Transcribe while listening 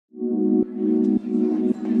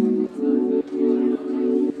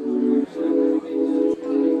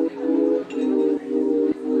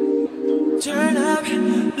Turn up,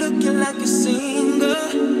 looking like a singer,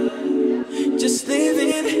 just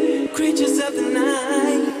living, creatures of the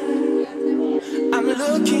night. I'm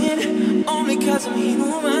looking only cause I'm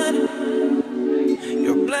human.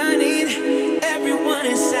 You're blinding everyone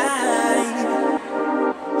inside.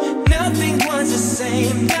 Nothing was the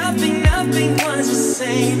same, nothing was the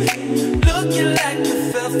same. Looking like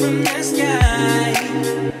you fell from the sky.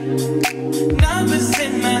 Numbers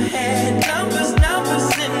in my head, numbers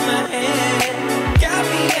in my head. Got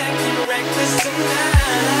me acting reckless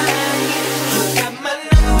tonight. You got my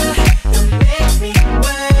number, don't make me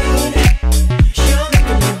wait. You're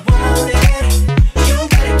making me want it. You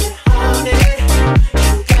gotta get haunted.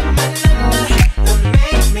 You got my number, don't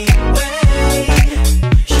make me wait.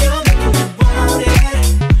 You're making me want it.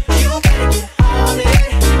 You gotta get haunted.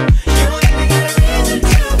 You ain't even got a reason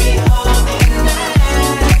to be holding back.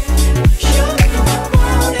 You're making me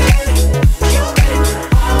want it. You gotta get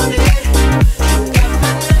haunted. You got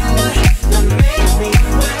my number, don't make me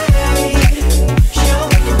wait. You're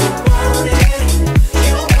making me want it.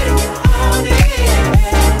 You gotta get haunted.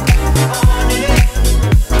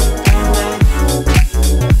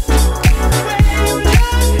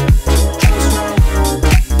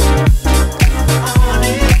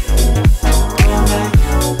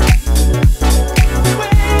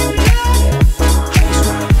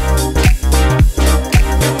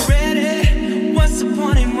 Ready? What's the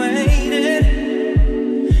point in waiting?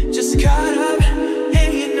 Just caught up,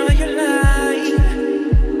 and you know you're lying.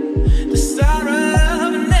 The start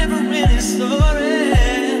of a never-ending story.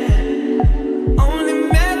 Only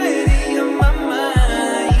melody on my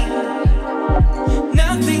mind.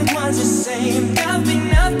 Nothing was the same, nothing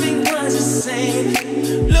was the same.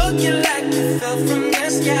 Looking like you fell from the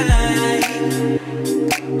sky.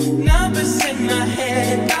 Numbers in my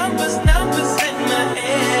head.